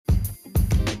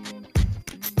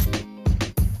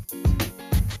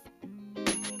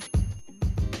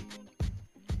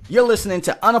You're listening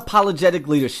to Unapologetic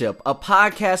Leadership, a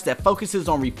podcast that focuses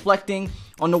on reflecting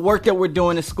on the work that we're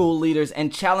doing as school leaders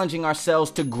and challenging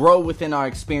ourselves to grow within our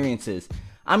experiences.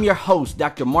 I'm your host,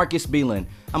 Dr. Marcus Beelan.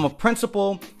 I'm a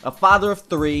principal, a father of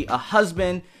three, a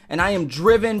husband, and I am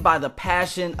driven by the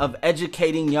passion of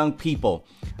educating young people.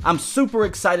 I'm super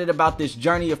excited about this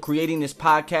journey of creating this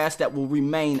podcast that will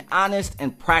remain honest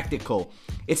and practical.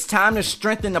 It's time to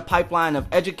strengthen the pipeline of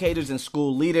educators and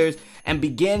school leaders and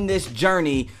begin this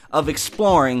journey of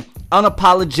exploring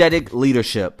unapologetic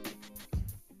leadership.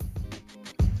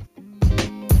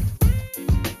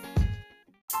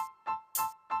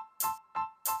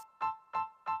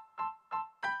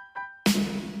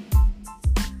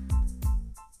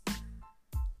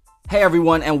 Hey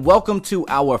everyone, and welcome to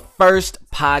our first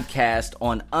podcast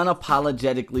on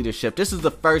unapologetic leadership. This is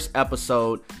the first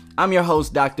episode. I'm your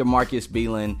host, Dr. Marcus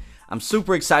Beelan. I'm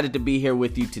super excited to be here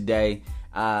with you today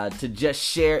to just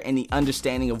share any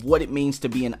understanding of what it means to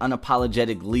be an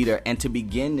unapologetic leader and to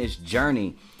begin this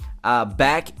journey.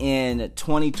 Back in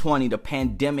 2020, the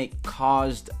pandemic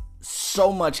caused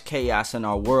so much chaos in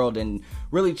our world and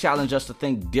really challenged us to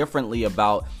think differently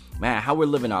about how we're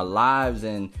living our lives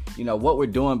and, what we're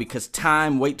doing, because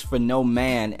time waits for no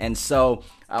man. And so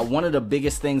one of the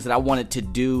biggest things that I wanted to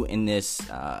do in this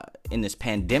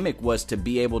pandemic was to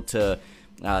be able to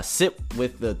sit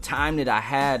with the time that I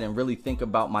had and really think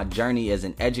about my journey as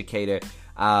an educator.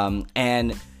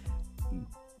 And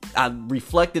I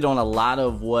reflected on a lot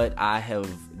of what I have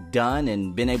done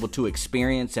and been able to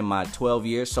experience in my 12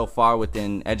 years so far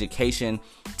within education,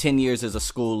 10 years as a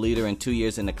school leader and 2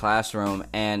 years in the classroom.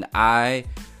 And I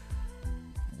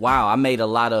made a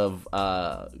lot of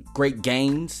great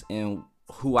gains in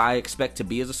who I expect to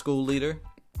be as a school leader.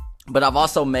 But I've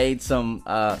also made some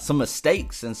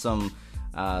mistakes and some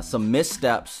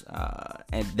missteps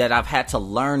and that I've had to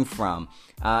learn from.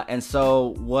 And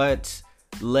so what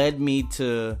led me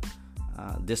to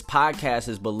this podcast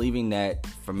is believing that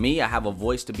for me, I have a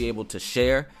voice to be able to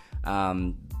share.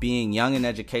 Being young in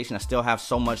education, I still have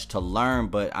so much to learn,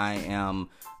 but I am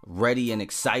ready and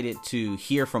excited to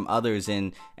hear from others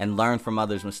and learn from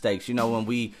others' mistakes. When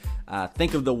we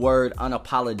think of the word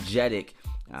unapologetic,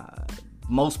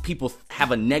 most people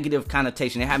have a negative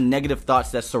connotation. They have negative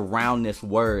thoughts that surround this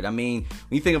word. I mean,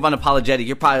 when you think of unapologetic,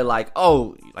 you're probably like,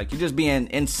 you're just being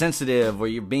insensitive, or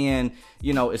you're being,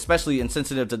 especially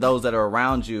insensitive to those that are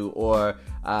around you, or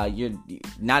you're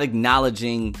not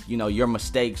acknowledging, your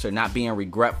mistakes, or not being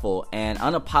regretful. And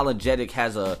unapologetic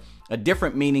has a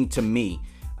different meaning to me.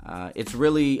 It's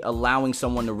really allowing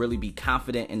someone to really be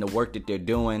confident in the work that they're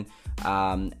doing,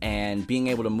 and being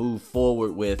able to move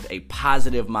forward with a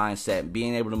positive mindset,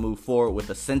 being able to move forward with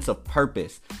a sense of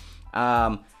purpose.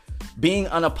 Being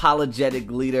unapologetic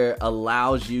leader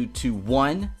allows you to,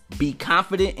 1, be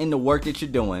confident in the work that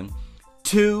you're doing,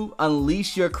 2,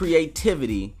 unleash your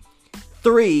creativity,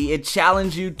 3, it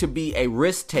challenges you to be a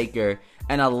risk taker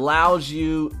and allows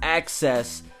you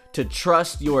access to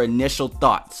trust your initial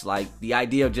thoughts, like the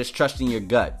idea of just trusting your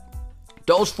gut.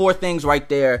 Those 4 things right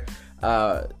there,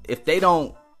 if they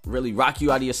don't really rock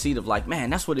you out of your seat of like, man,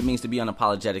 that's what it means to be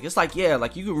unapologetic. It's like, yeah,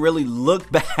 like you can really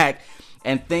look back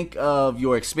and think of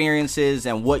your experiences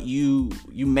and what you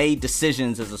made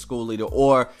decisions as a school leader,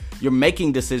 or you're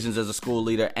making decisions as a school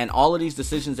leader. And all of these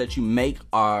decisions that you make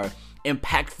are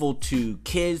impactful to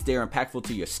kids, they're impactful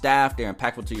to your staff, they're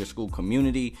impactful to your school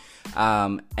community.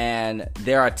 And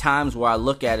there are times where I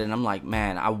look at it and I'm like,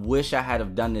 man, I wish I had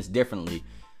have done this differently.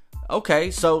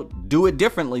 Okay, so do it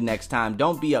differently next time.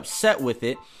 Don't be upset with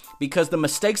it, because the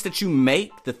mistakes that you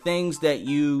make, the things that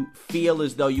you feel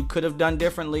as though you could have done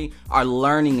differently, are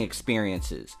learning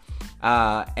experiences.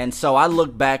 And so I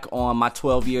look back on my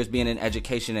 12 years being in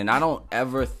education, and I don't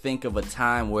ever think of a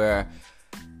time where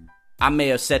I may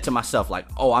have said to myself like,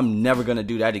 I'm never going to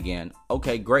do that again.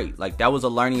 Okay, great. Like, that was a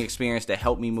learning experience that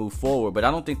helped me move forward. But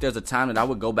I don't think there's a time that I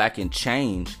would go back and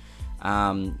change,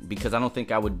 because I don't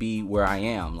think I would be where I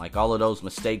am. Like, all of those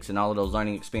mistakes and all of those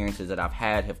learning experiences that I've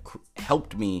had have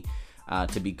helped me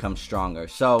to become stronger.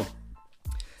 So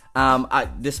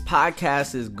this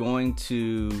podcast is going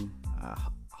to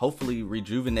hopefully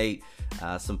rejuvenate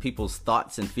some people's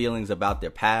thoughts and feelings about their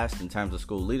past in terms of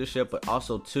school leadership, but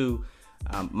also too,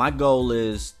 my goal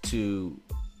is to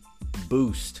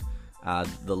boost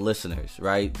the listeners,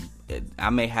 right?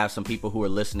 I may have some people who are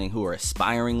listening who are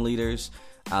aspiring leaders,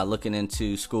 looking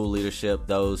into school leadership,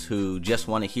 those who just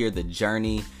want to hear the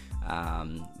journey.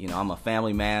 I'm a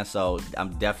family man, so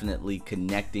I'm definitely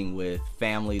connecting with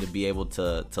family to be able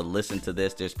to listen to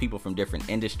this. There's people from different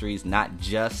industries, not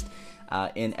just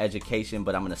in education,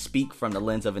 but I'm going to speak from the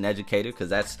lens of an educator because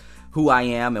that's who I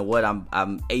am and what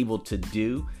I'm able to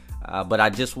do. but I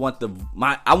just want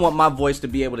I want my voice to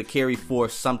be able to carry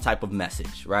forth some type of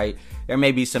message, right? There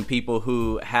may be some people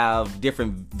who have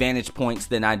different vantage points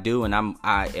than I do, and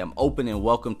I am open and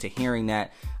welcome to hearing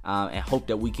that, and hope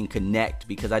that we can connect,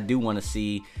 because I do want to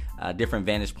see different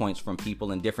vantage points from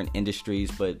people in different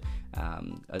industries. But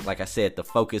like I said, the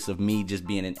focus of me just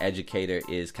being an educator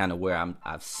is kind of where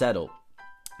I've settled.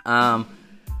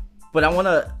 But I want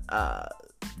to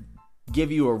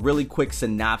give you a really quick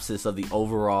synopsis of the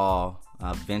overall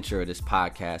venture of this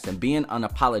podcast. And being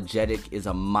unapologetic is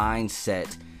a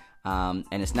mindset, and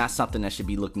it's not something that should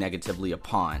be looked negatively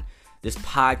upon. This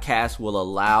podcast will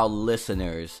allow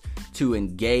listeners to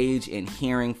engage in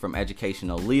hearing from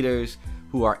educational leaders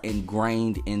who are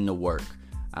ingrained in the work.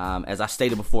 As I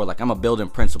stated before, like, I'm a building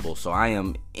principal, so I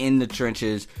am in the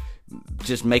trenches,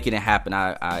 just making it happen.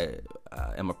 I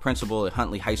am a principal at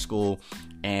Huntley High School,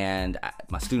 and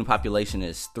my student population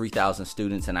is 3,000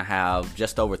 students, and I have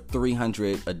just over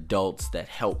 300 adults that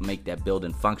help make that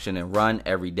building function and run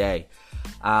every day.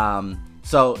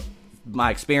 So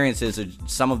my experiences,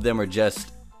 some of them are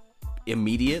just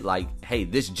immediate, like, hey,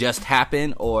 this just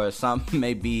happened, or some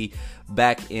may be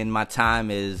back in my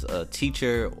time as a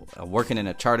teacher, working in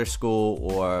a charter school,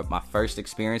 or my first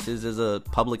experiences as a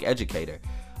public educator.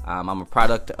 I'm a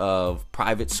product of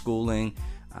private schooling,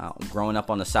 growing up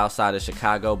on the south side of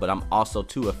Chicago, but I'm also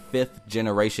too a fifth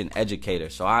generation educator.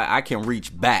 So I can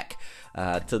reach back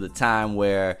to the time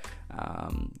where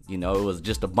it was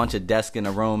just a bunch of desks in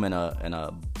a room and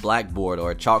a blackboard,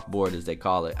 or a chalkboard as they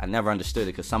call it. I never understood it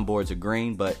because some boards are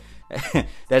green, but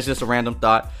that's just a random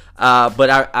thought.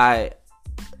 But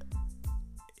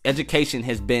education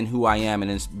has been who I am, and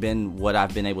it's been what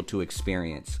I've been able to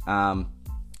experience.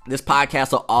 This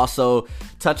podcast will also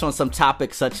touch on some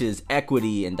topics such as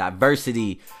equity and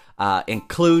diversity,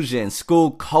 inclusion,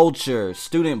 school culture,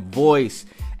 student voice,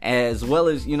 as well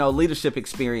as, leadership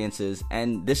experiences.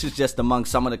 And this is just among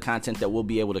some of the content that we'll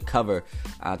be able to cover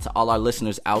to all our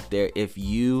listeners out there. If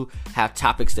you have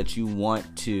topics that you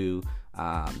want to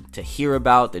hear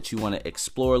about, that you want to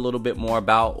explore a little bit more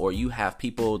about, or you have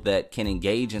people that can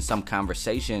engage in some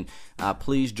conversation,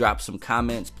 please drop some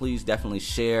comments. Please definitely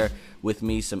share with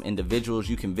me some individuals.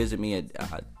 You can visit me at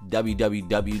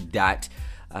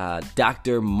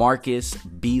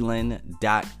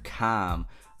www.drmarcusbeelan.com,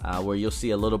 where you'll see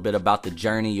a little bit about the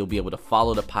journey. You'll be able to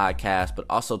follow the podcast, but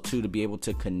also to be able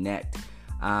to connect.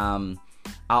 I'll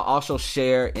also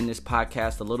share in this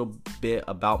podcast a little bit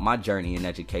about my journey in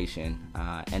education,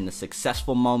 and the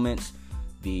successful moments,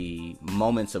 the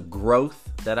moments of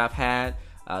growth that I've had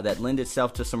that lend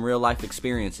itself to some real life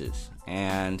experiences.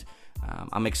 And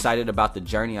I'm excited about the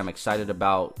journey. I'm excited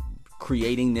about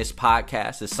creating this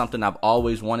podcast. It's something I've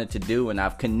always wanted to do, and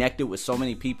I've connected with so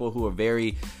many people who are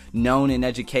very known in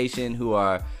education, who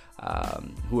are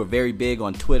very big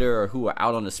on Twitter, or who are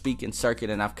out on the speaking circuit,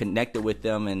 and I've connected with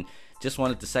them and just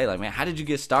wanted to say, like, man, how did you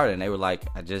get started? And they were like,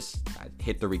 I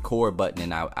hit the record button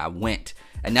and I went.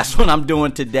 And that's what I'm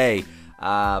doing today.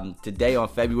 Today on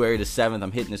February the 7th,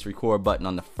 I'm hitting this record button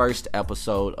on the first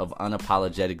episode of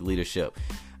Unapologetic Leadership.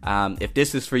 If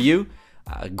this is for you,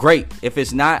 great. If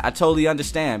it's not, I totally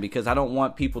understand, because I don't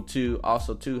want people to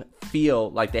also to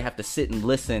feel like they have to sit and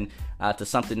listen to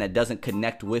something that doesn't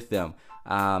connect with them.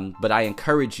 But I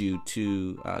encourage you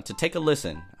to take a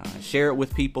listen, share it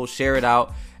with people, share it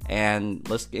out, and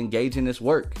let's engage in this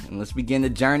work. And let's begin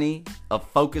the journey of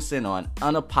focusing on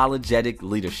unapologetic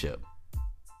leadership.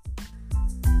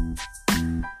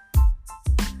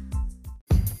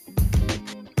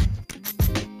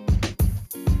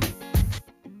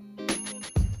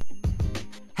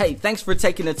 Hey, thanks for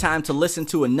taking the time to listen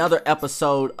to another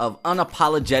episode of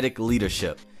Unapologetic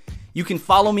Leadership. You can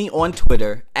follow me on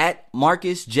Twitter at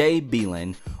Marcus J.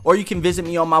 Beelan, or you can visit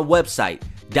me on my website,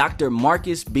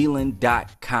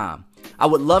 drmarcusbeelan.com. I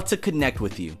would love to connect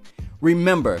with you.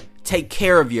 Remember, take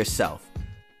care of yourself.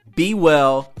 Be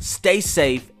well, stay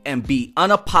safe, and be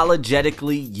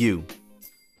unapologetically you.